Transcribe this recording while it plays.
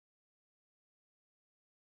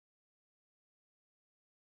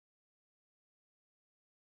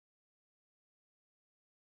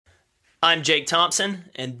I'm Jake Thompson,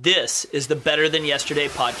 and this is the Better Than Yesterday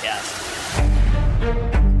podcast.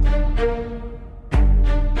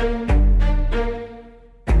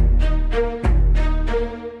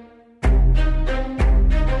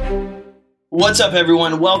 What's up,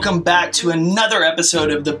 everyone? Welcome back to another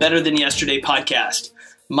episode of the Better Than Yesterday podcast.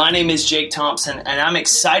 My name is Jake Thompson, and I'm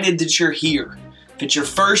excited that you're here. If it's your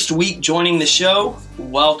first week joining the show,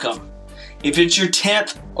 welcome. If it's your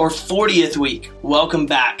 10th or 40th week, welcome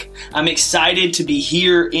back. I'm excited to be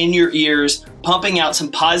here in your ears, pumping out some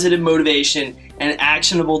positive motivation and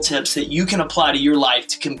actionable tips that you can apply to your life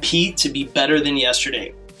to compete to be better than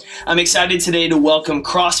yesterday. I'm excited today to welcome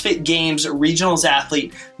CrossFit Games Regionals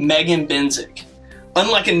athlete Megan Benzik.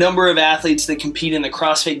 Unlike a number of athletes that compete in the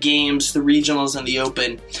CrossFit Games, the Regionals, and the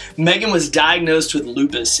Open, Megan was diagnosed with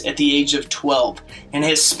lupus at the age of 12 and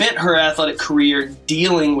has spent her athletic career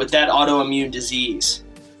dealing with that autoimmune disease.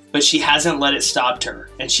 But she hasn't let it stop her,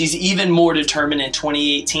 and she's even more determined in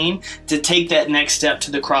 2018 to take that next step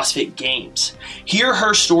to the CrossFit Games. Hear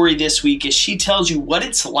her story this week as she tells you what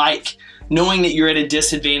it's like knowing that you're at a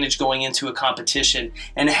disadvantage going into a competition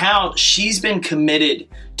and how she's been committed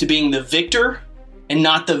to being the victor and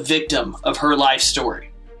not the victim of her life story.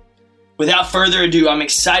 Without further ado, I'm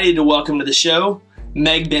excited to welcome to the show,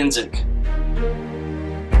 Meg Benzik.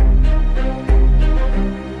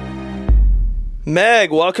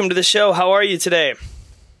 Meg, welcome to the show. How are you today?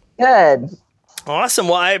 Good. Awesome.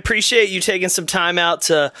 Well, I appreciate you taking some time out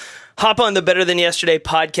to hop on the Better Than Yesterday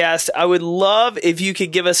podcast. I would love if you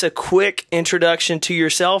could give us a quick introduction to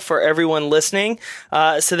yourself for everyone listening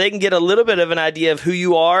so they can get a little bit of an idea of who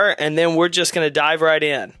you are, and then we're just going to dive right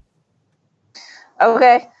in.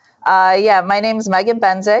 Okay. My name is Megan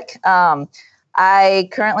Benzik. I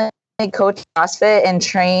currently coach CrossFit and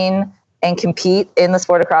train and compete in the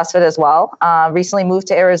sport of CrossFit as well. Recently moved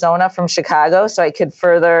to Arizona from Chicago so I could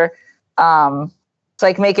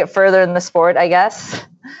make it further in the sport, I guess.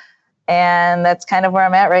 And that's kind of where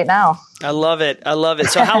I'm at right now. I love it.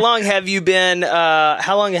 So how long have you been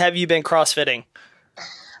CrossFitting?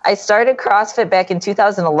 I started CrossFit back in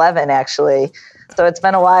 2011, actually. So it's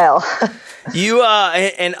been a while. You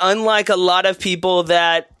and unlike a lot of people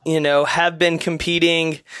that, have been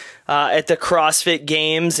competing at the CrossFit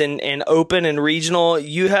Games and Open and Regional,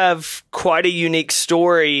 you have quite a unique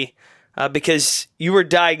story because you were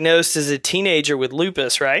diagnosed as a teenager with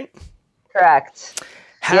lupus, right? Correct.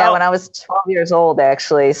 When I was 12 years old,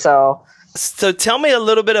 actually. So tell me a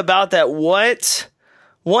little bit about that.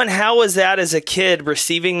 How was that as a kid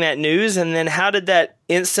receiving that news? And then how did that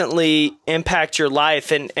instantly impact your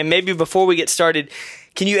life? And maybe before we get started,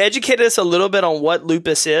 can you educate us a little bit on what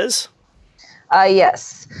lupus is?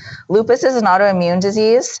 Yes. Lupus is an autoimmune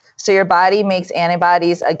disease. So your body makes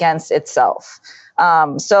antibodies against itself.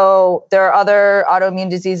 So there are other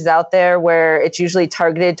autoimmune diseases out there where it's usually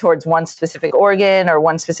targeted towards one specific organ or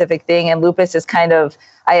one specific thing. And lupus is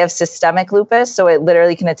I have systemic lupus, so it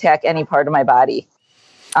literally can attack any part of my body.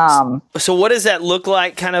 So what does that look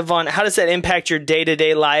like how does that impact your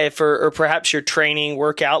day-to-day life or perhaps your training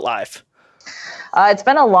workout life? It's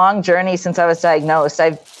been a long journey since I was diagnosed.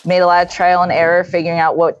 I've made a lot of trial and error figuring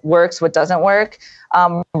out what works, what doesn't work.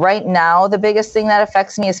 Right now, the biggest thing that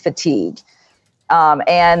affects me is fatigue.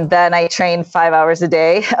 And then I train 5 hours a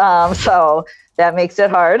day. So that makes it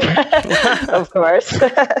hard, of course.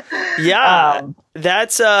 Yeah,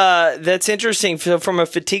 that's interesting. So from a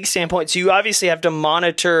fatigue standpoint, so you obviously have to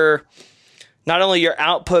monitor not only your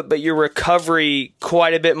output, but your recovery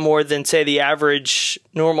quite a bit more than, say, the average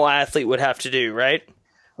normal athlete would have to do, right?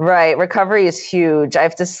 Right. Recovery is huge. I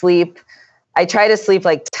try to sleep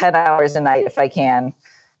like 10 hours a night if I can.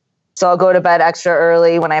 So I'll go to bed extra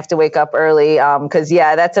early when I have to wake up early because,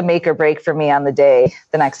 that's a make or break for me on the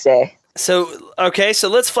next day. So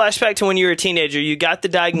let's flash back to when you were a teenager. You got the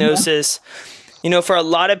diagnosis. Mm-hmm. For a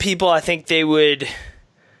lot of people, I think they would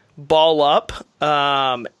ball up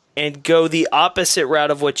and go the opposite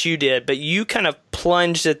route of what you did. But you kind of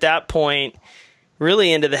plunged at that point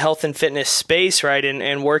really into the health and fitness space, right,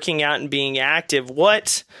 and working out and being active.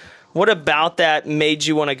 What about that made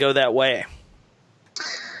you want to go that way?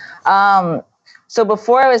 So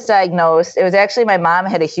before I was diagnosed, it was actually my mom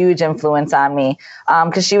had a huge influence on me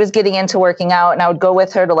because she was getting into working out and I would go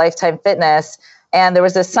with her to Lifetime Fitness. And there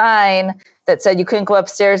was a sign that said you couldn't go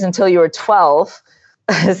upstairs until you were 12.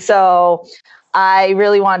 So I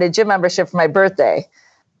really wanted a gym membership for my birthday.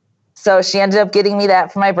 So she ended up getting me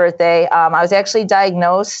that for my birthday. I was actually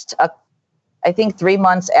diagnosed, I think 3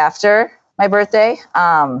 months after my birthday.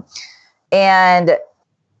 And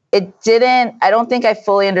I don't think I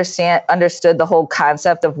fully understood the whole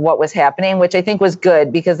concept of what was happening, which I think was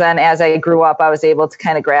good, because then as I grew up, I was able to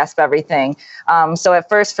kind of grasp everything. So at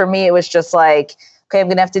first for me, it was just like, okay, I'm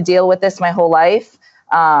going to have to deal with this my whole life.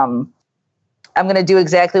 I'm going to do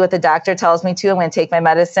exactly what the doctor tells me to. I'm going to take my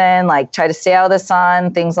medicine, like try to stay out of the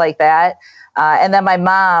sun, things like that. And then my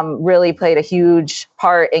mom really played a huge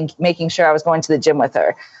part in making sure I was going to the gym with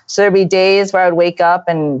her. So there'd be days where I would wake up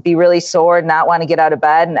and be really sore, not want to get out of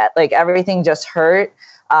bed, and like everything just hurt.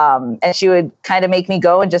 And she would kind of make me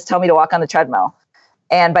go and just tell me to walk on the treadmill.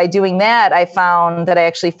 And by doing that, I found that I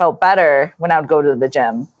actually felt better when I would go to the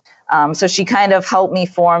gym. So she kind of helped me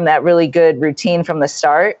form that really good routine from the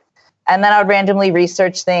start. And then I would randomly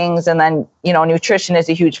research things. And then, nutrition is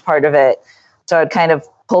a huge part of it. So I'd kind of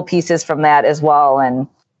pull pieces from that as well. And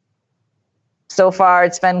so far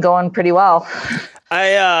it's been going pretty well.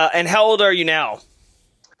 And how old are you now?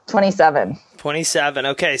 27. 27.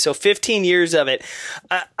 Okay. So 15 years of it.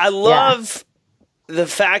 I love the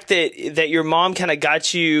fact that your mom kind of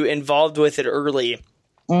got you involved with it early.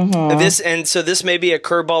 Mm-hmm. This may be a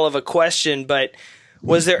curveball of a question, but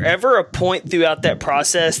was there ever a point throughout that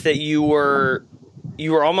process that you were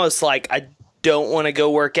almost like, I don't want to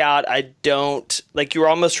go work out. You were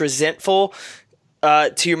almost resentful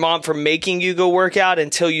to your mom for making you go work out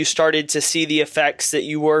until you started to see the effects, that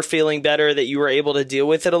you were feeling better, that you were able to deal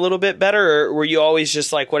with it a little bit better? Or were you always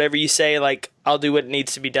just like, whatever you say, like, I'll do what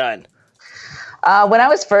needs to be done? When I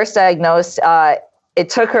was first diagnosed, it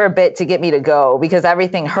took her a bit to get me to go because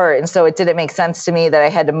everything hurt. And so it didn't make sense to me that I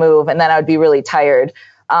had to move, and then I would be really tired.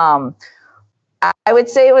 I would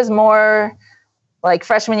say it was more like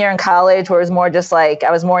freshman year in college, where it was more just like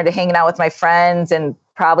I was more into hanging out with my friends and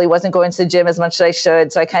probably wasn't going to the gym as much as I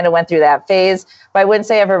should. So I kind of went through that phase. But I wouldn't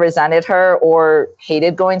say I ever resented her or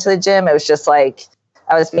hated going to the gym. It was just like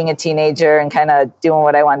I was being a teenager and kind of doing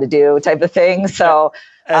what I wanted to do type of thing. So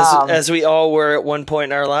as we all were at one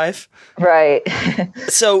point in our life. Right.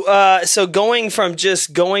 So going from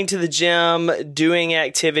just going to the gym, doing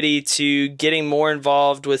activity, to getting more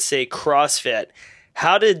involved with, say, CrossFit,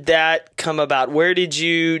 how did that come about? Where did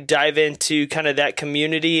you dive into kind of that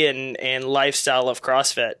community and lifestyle of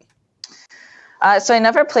CrossFit? So I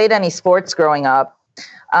never played any sports growing up.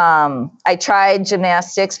 I tried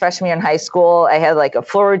gymnastics freshman year in high school. I had like a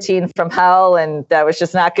floor routine from hell, and that was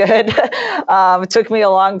just not good. It took me a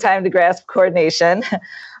long time to grasp coordination.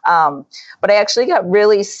 But I actually got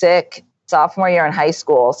really sick sophomore year in high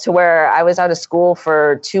school, to where I was out of school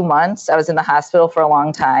for 2 months. I was in the hospital for a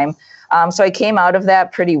long time. So I came out of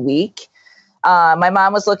that pretty weak. My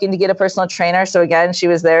mom was looking to get a personal trainer. So again, she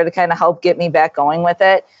was there to kind of help get me back going with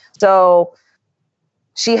it. So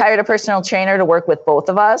she hired a personal trainer to work with both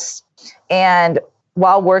of us. And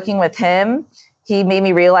while working with him, he made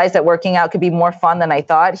me realize that working out could be more fun than I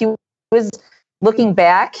thought. Looking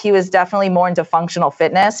back, he was definitely more into functional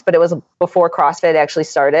fitness, but it was before CrossFit actually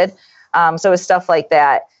started. So it was stuff like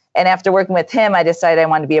that. And after working with him, I decided I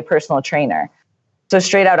wanted to be a personal trainer. So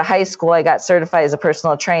straight out of high school, I got certified as a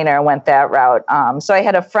personal trainer and went that route. So I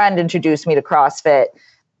had a friend introduce me to CrossFit,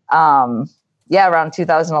 around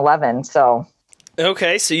 2011. So.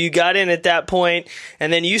 Okay, so you got in at that point,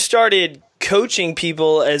 and then you started coaching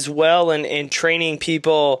people as well and training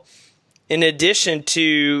people, in addition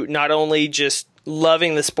to not only just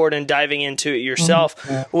loving the sport and diving into it yourself.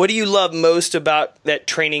 Mm-hmm. What do you love most about that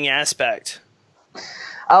training aspect?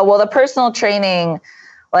 Well, the personal training,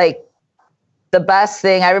 like, the best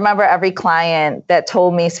thing, I remember every client that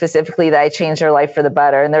told me specifically that I changed their life for the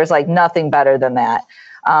better. And there's like nothing better than that.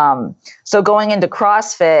 So going into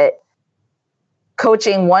CrossFit,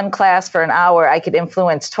 coaching one class for an hour, I could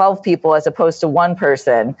influence 12 people as opposed to one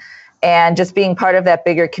person. And just being part of that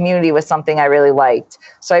bigger community was something I really liked.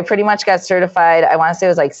 So I pretty much got certified, I want to say it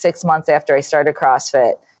was like 6 months after I started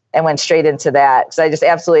CrossFit, and went straight into that. So I just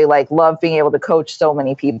absolutely love being able to coach so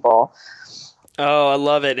many people. Oh, I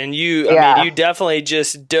love it. And you definitely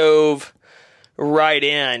just dove right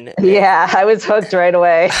in. Yeah, I was hooked right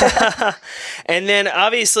away. And then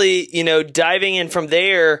obviously, diving in from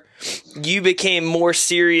there, you became more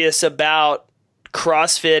serious about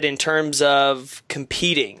CrossFit in terms of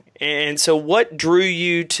competing. And so what drew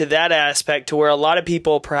you to that aspect, to where a lot of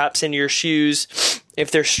people perhaps in your shoes, if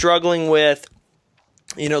they're struggling with,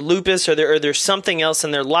 lupus, or there's something else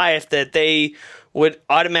in their life that they would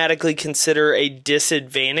automatically consider a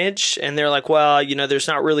disadvantage, and they're like, well, there's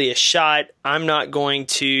not really a shot, I'm not going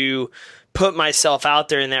to put myself out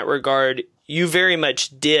there in that regard. You very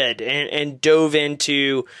much did, and dove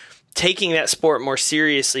into taking that sport more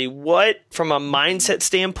seriously. What, from a mindset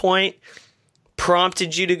standpoint,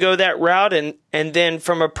 prompted you to go that route? And then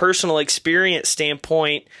from a personal experience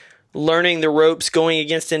standpoint, learning the ropes going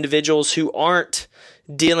against individuals who aren't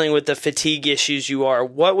dealing with the fatigue issues you are,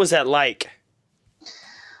 what was that like?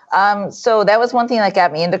 So that was one thing that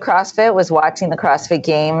got me into CrossFit, was watching the CrossFit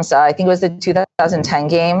Games. I think it was the 2010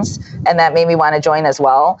 Games, and that made me want to join as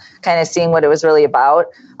well, kind of seeing what it was really about.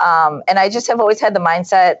 And I just have always had the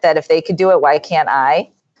mindset that if they could do it, why can't I?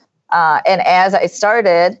 And as I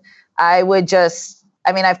started,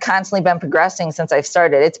 I've constantly been progressing since I've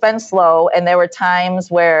started. It's been slow, and there were times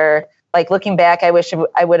where, like, looking back, I wish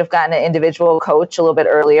I would have gotten an individual coach a little bit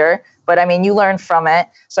earlier. But I mean, you learn from it.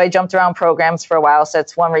 So I jumped around programs for a while. So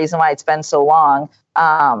that's one reason why it's been so long.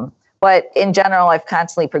 But in general, I've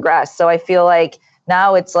constantly progressed. So I feel like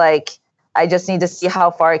now it's like, I just need to see how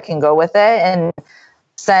far I can go with it. And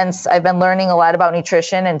since I've been learning a lot about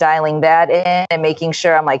nutrition and dialing that in and making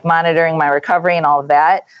sure I'm like monitoring my recovery and all of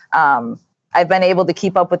that, I've been able to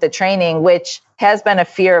keep up with the training, which has been a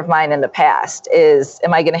fear of mine in the past, is,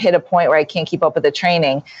 am I going to hit a point where I can't keep up with the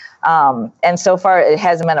training? And so far it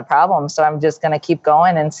hasn't been a problem. So I'm just going to keep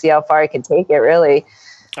going and see how far I can take it, really.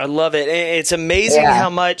 I love it. It's amazing how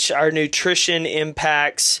much our nutrition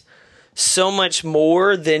impacts so much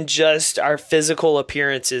more than just our physical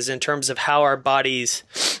appearances in terms of how our bodies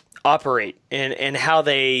operate and how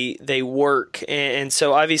they work. And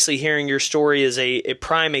so obviously hearing your story is a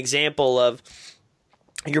prime example of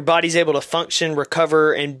your body's able to function,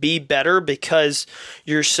 recover, and be better because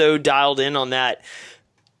you're so dialed in on that.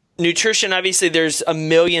 Nutrition, obviously there's a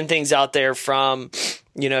million things out there, from,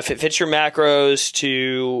 if it fits your macros,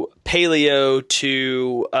 to paleo,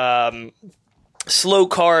 to slow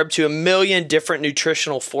carb, to a million different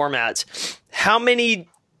nutritional formats.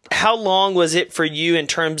 How long was it for you in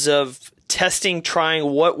terms of testing,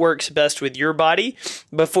 trying what works best with your body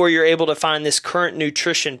before you're able to find this current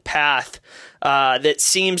nutrition path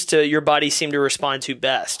that your body seemed to respond to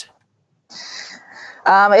best?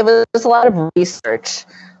 It was a lot of research.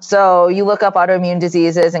 So you look up autoimmune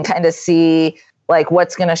diseases and kind of see like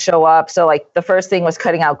what's going to show up. So like the first thing was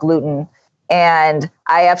cutting out gluten. And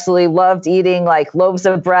I absolutely loved eating like loaves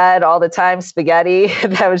of bread all the time, spaghetti.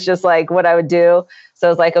 That was just like what I would do. So I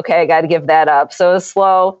was like, okay, I got to give that up. So it was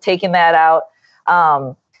slow taking that out.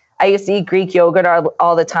 I used to eat Greek yogurt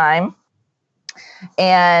all the time.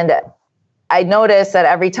 And I noticed that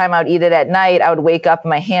every time I would eat it at night, I would wake up and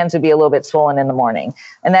my hands would be a little bit swollen in the morning.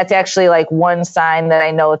 And that's actually like one sign that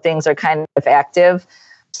I know things are kind of active.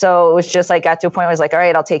 So it was just like, got to a point where I was like, all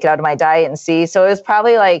right, I'll take it out of my diet and see. So it was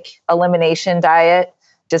probably like elimination diet,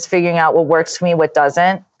 just figuring out what works for me, what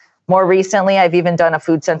doesn't. More recently, I've even done a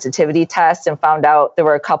food sensitivity test and found out there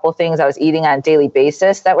were a couple things I was eating on a daily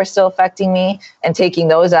basis that were still affecting me. And taking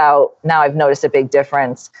those out, now I've noticed a big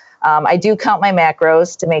difference. I do count my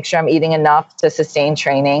macros to make sure I'm eating enough to sustain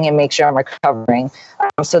training and make sure I'm recovering.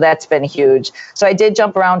 So that's been huge. So I did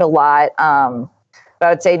jump around a lot. But I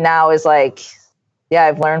would say now is like, yeah,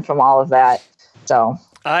 I've learned from all of that. So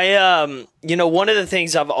one of the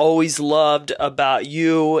things I've always loved about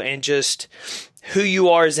you and just who you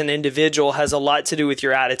are as an individual has a lot to do with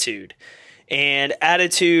your attitude. And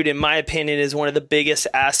attitude, in my opinion, is one of the biggest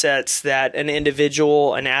assets that an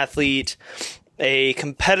individual, an athlete, a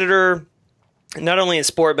competitor, not only in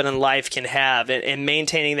sport but in life, can have. And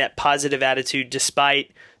maintaining that positive attitude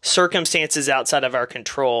despite circumstances outside of our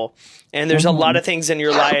control. And there's a lot of things in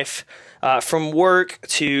your life, from work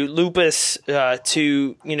to lupus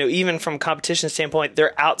to, even from competition standpoint,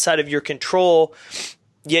 they're outside of your control,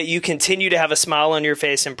 yet you continue to have a smile on your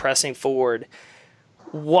face and pressing forward.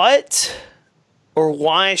 What, or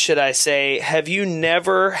why should I say, have you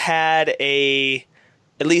never had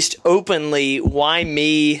at least openly, why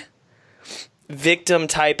me victim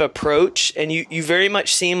type approach? And you very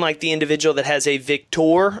much seem like the individual that has a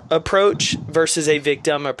victor approach versus a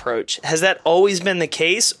victim approach. Has that always been the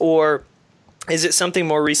case, or is it something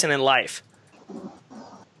more recent in life?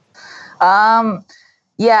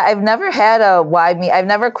 Yeah, I've never had a why me. I've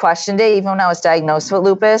never questioned it. Even when I was diagnosed with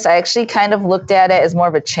lupus, I actually kind of looked at it as more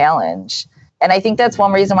of a challenge. And I think that's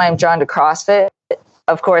one reason why I'm drawn to CrossFit.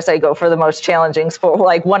 Of course, I go for the most challenging sport,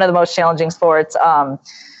 like one of the most challenging sports.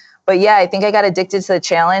 But yeah, I think I got addicted to the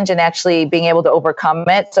challenge and actually being able to overcome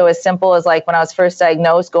it. So as simple as like when I was first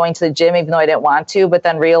diagnosed, going to the gym, even though I didn't want to, but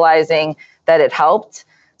then realizing that it helped.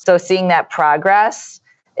 So seeing that progress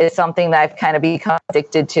is something that I've kind of become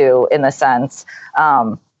addicted to in the sense.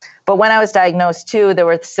 But when I was diagnosed too, there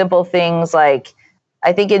were simple things like,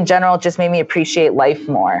 I think in general, it just made me appreciate life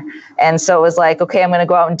more. And so it was like, okay, I'm going to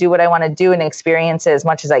go out and do what I want to do and experience it as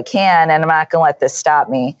much as I can. And I'm not going to let this stop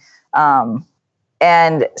me.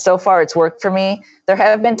 And so far it's worked for me. There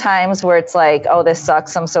have been times where it's like, oh, this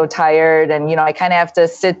sucks, I'm so tired. And, I kind of have to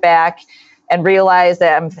sit back and realize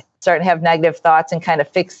that I'm starting to have negative thoughts and kind of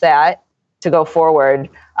fix that to go forward.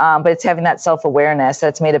 But it's having that self-awareness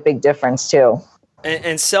that's made a big difference too.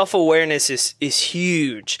 And self-awareness is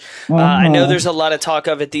huge. I know there's a lot of talk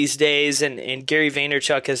of it these days, and Gary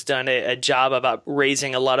Vaynerchuk has done a job about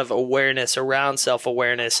raising a lot of awareness around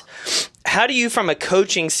self-awareness. How do you, from a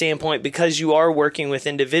coaching standpoint, because you are working with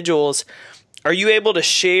individuals, are you able to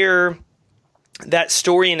share that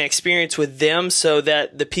story and experience with them so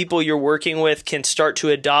that the people you're working with can start to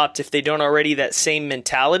adopt, if they don't already, that same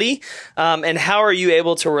mentality? And how are you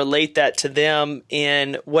able to relate that to them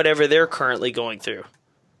in whatever they're currently going through?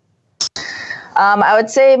 I would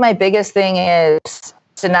say my biggest thing is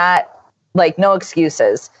to not, no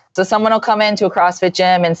excuses. So someone will come into a CrossFit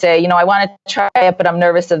gym and say, I want to try it, but I'm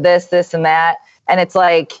nervous of this, this, and that. And it's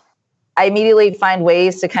like, I immediately find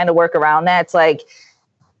ways to kind of work around that. It's like,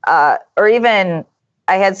 or even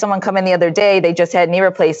I had someone come in the other day, they just had knee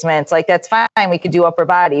replacements. Like, that's fine. We could do upper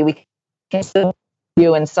body. We can still do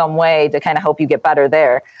you in some way to kind of help you get better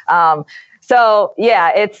there. So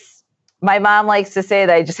yeah, my mom likes to say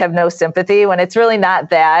that I just have no sympathy, when it's really not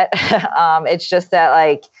that. It's just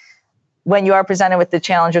that, when you are presented with the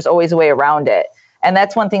challenge, there's always a way around it. And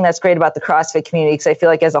that's one thing that's great about the CrossFit community, because I feel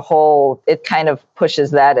like as a whole, it kind of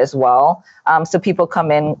pushes that as well. So people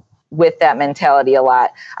come in with that mentality a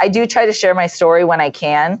lot. I do try to share my story when I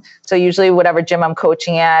can. So usually whatever gym I'm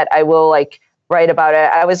coaching at, I will write about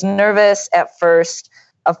it. I was nervous at first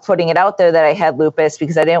of putting it out there that I had lupus,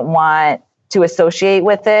 because I didn't want to associate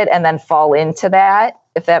with it and then fall into that,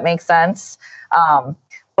 if that makes sense.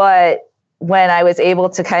 But when I was able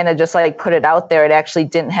to kind of just put it out there, it actually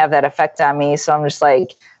didn't have that effect on me. So I'm just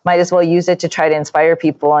might as well use it to try to inspire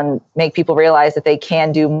people and make people realize that they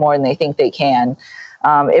can do more than they think they can.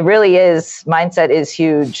 It really is. Mindset is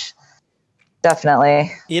huge.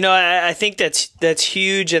 Definitely. I think that's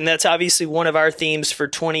huge. And that's obviously one of our themes for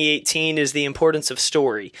 2018 is the importance of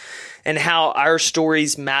story, and how our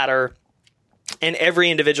stories matter, and every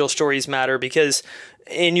individual stories matter, because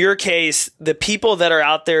in your case, the people that are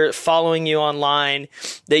out there following you online,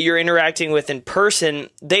 that you're interacting with in person,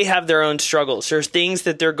 they have their own struggles. There's things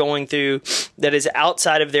that they're going through that is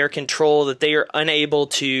outside of their control, that they are unable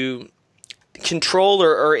to control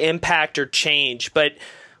or impact or change. But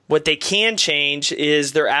what they can change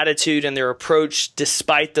is their attitude and their approach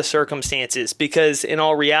despite the circumstances, because in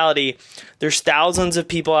all reality, there's thousands of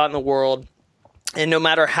people out in the world, and no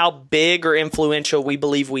matter how big or influential we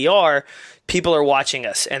believe we are, people are watching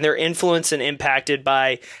us, and they're influenced and impacted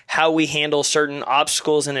by how we handle certain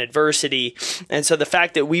obstacles and adversity. And so the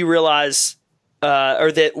fact that we realize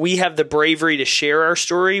or that we have the bravery to share our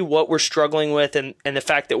story, what we're struggling with, and the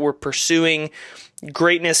fact that we're pursuing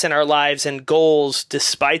greatness in our lives and goals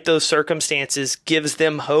despite those circumstances, gives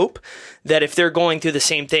them hope that if they're going through the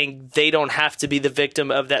same thing, they don't have to be the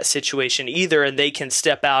victim of that situation either, and they can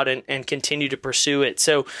step out and continue to pursue it.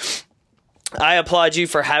 So I applaud you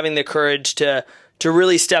for having the courage to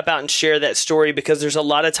really step out and share that story, because there's a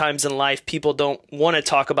lot of times in life people don't want to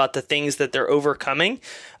talk about the things that they're overcoming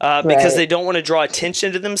because they don't want to draw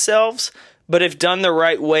attention to themselves. But if done the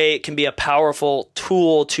right way, it can be a powerful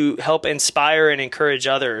tool to help inspire and encourage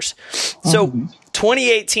others. So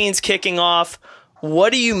 2018 is kicking off.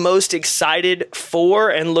 What are you most excited for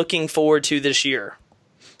and looking forward to this year?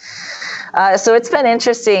 So it's been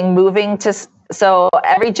interesting moving to... So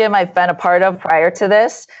every gym I've been a part of prior to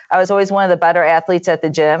this, I was always one of the better athletes at the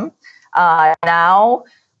gym. Now,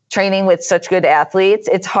 training with such good athletes,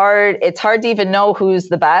 it's hard to even know who's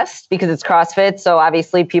the best, because it's CrossFit. So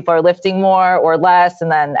obviously people are lifting more or less, and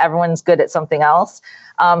then everyone's good at something else.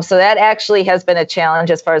 So that actually has been a challenge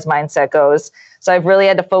as far as mindset goes. So I've really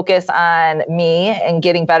had to focus on me and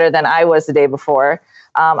getting better than I was the day before.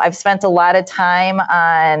 I've spent a lot of time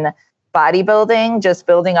on bodybuilding, just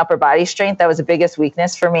building upper body strength. That was the biggest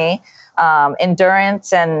weakness for me.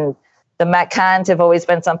 Endurance and the Metcons have always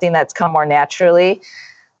been something that's come more naturally.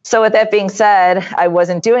 So with that being said, I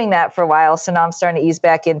wasn't doing that for a while. So now I'm starting to ease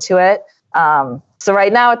back into it. So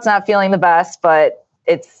right now it's not feeling the best, but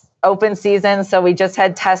it's open season. So we just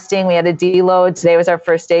had testing. We had a deload. Today was our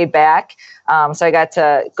first day back. So I got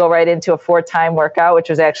to go right into a 4-time workout, which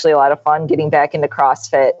was actually a lot of fun, getting back into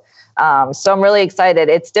CrossFit. So I'm really excited.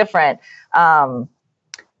 It's different.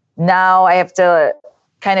 Now I have to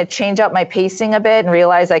kind of change up my pacing a bit and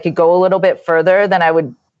realize I could go a little bit further than I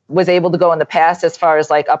was able to go in the past as far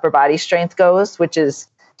as upper body strength goes, which is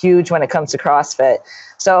huge when it comes to CrossFit.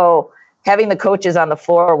 So having the coaches on the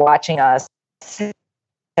floor watching us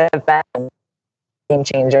have been a game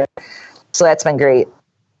changer. So that's been great.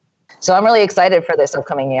 So I'm really excited for this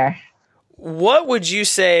upcoming year. What would you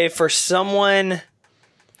say for someone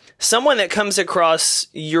that comes across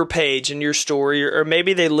your page and your story, or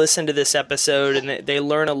maybe they listen to this episode and they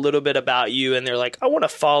learn a little bit about you and they're like, I want to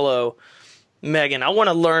follow Megan. I want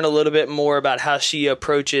to learn a little bit more about how she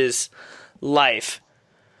approaches life.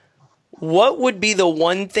 What would be the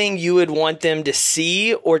one thing you would want them to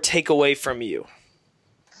see or take away from you?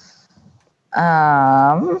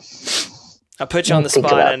 I put you on the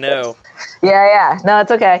spot, I know. Yeah. No,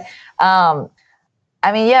 it's okay.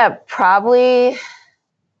 Probably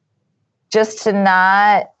just to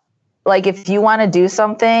not, like, if you want to do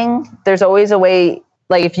something, there's always a way.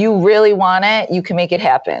 Like, if you really want it, you can make it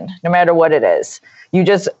happen, no matter what it is. You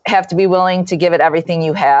just have to be willing to give it everything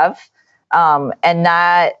you have, and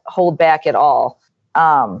not hold back at all.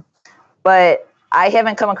 But I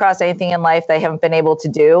haven't come across anything in life that I haven't been able to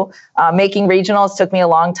do. Making regionals took me a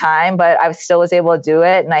long time, but I still was able to do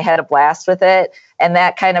it, and I had a blast with it. And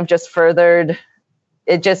that kind of just furthered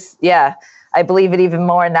it. I believe it even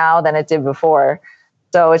more now than it did before.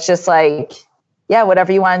 So it's just like,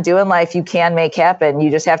 whatever you want to do in life, you can make happen.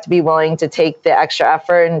 You just have to be willing to take the extra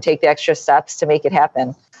effort and take the extra steps to make it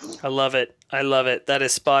happen. I love it. That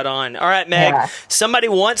is spot on. All right, Meg, somebody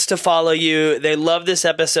wants to follow you. They love this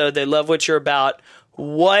episode. They love what you're about.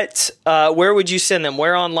 Where would you send them?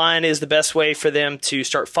 Where online is the best way for them to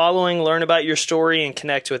start following, learn about your story, and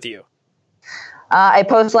connect with you? I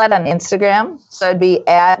post a lot on Instagram. So it'd be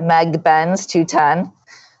 @MegBenz210.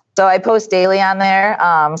 So I post daily on there.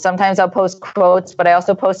 Sometimes I'll post quotes, but I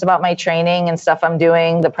also post about my training and stuff I'm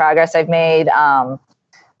doing, the progress I've made,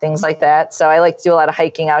 things like that. So I like to do a lot of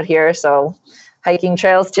hiking out here. So hiking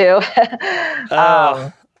trails too.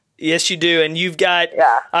 Yes, you do. And you've got,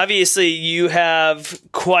 obviously you have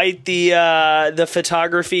quite the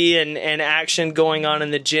photography and action going on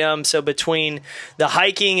in the gym. So between the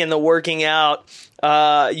hiking and the working out,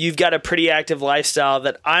 you've got a pretty active lifestyle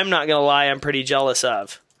that I'm not going to lie, I'm pretty jealous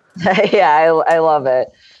of. I love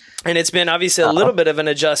it. And it's been obviously a little bit of an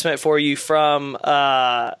adjustment for you from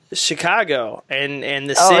Chicago and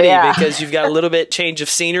the city, because you've got a little bit change of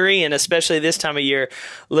scenery, and especially this time of year,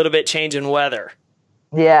 a little bit change in weather.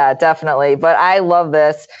 Yeah, definitely. But I love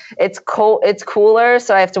this. It's cold. It's cooler,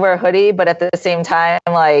 so I have to wear a hoodie. But at the same time,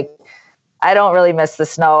 like, I don't really miss the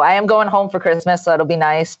snow. I am going home for Christmas, so it'll be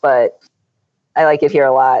nice. But I like it here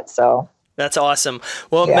a lot. So. That's awesome.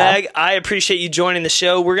 Well, Meg, I appreciate you joining the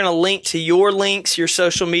show. We're going to link to your links, your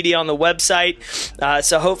social media on the website.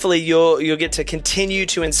 So hopefully you'll get to continue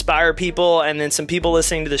to inspire people, and then some people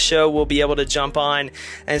listening to the show will be able to jump on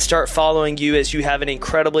and start following you as you have an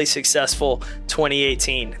incredibly successful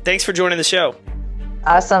 2018. Thanks for joining the show.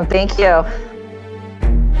 Awesome. Thank you.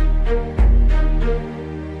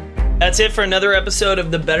 That's it for another episode of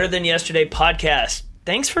the Better Than Yesterday podcast.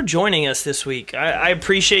 Thanks for joining us this week. I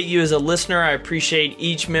appreciate you as a listener. I appreciate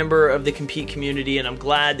each member of the Compete community, and I'm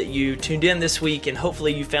glad that you tuned in this week, and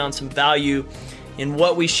hopefully you found some value in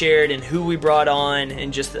what we shared and who we brought on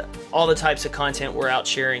and just all the types of content we're out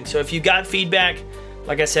sharing. So if you got feedback,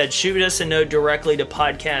 like I said, shoot us a note directly to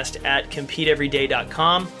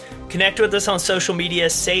podcast@competeeveryday.com. Connect with us on social media.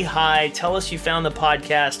 Say hi. Tell us you found the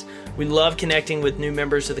podcast. We love connecting with new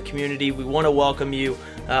members of the community. We want to welcome you.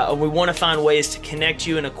 We want to find ways to connect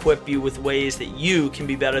you and equip you with ways that you can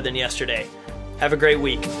be better than yesterday. Have a great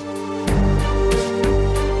week.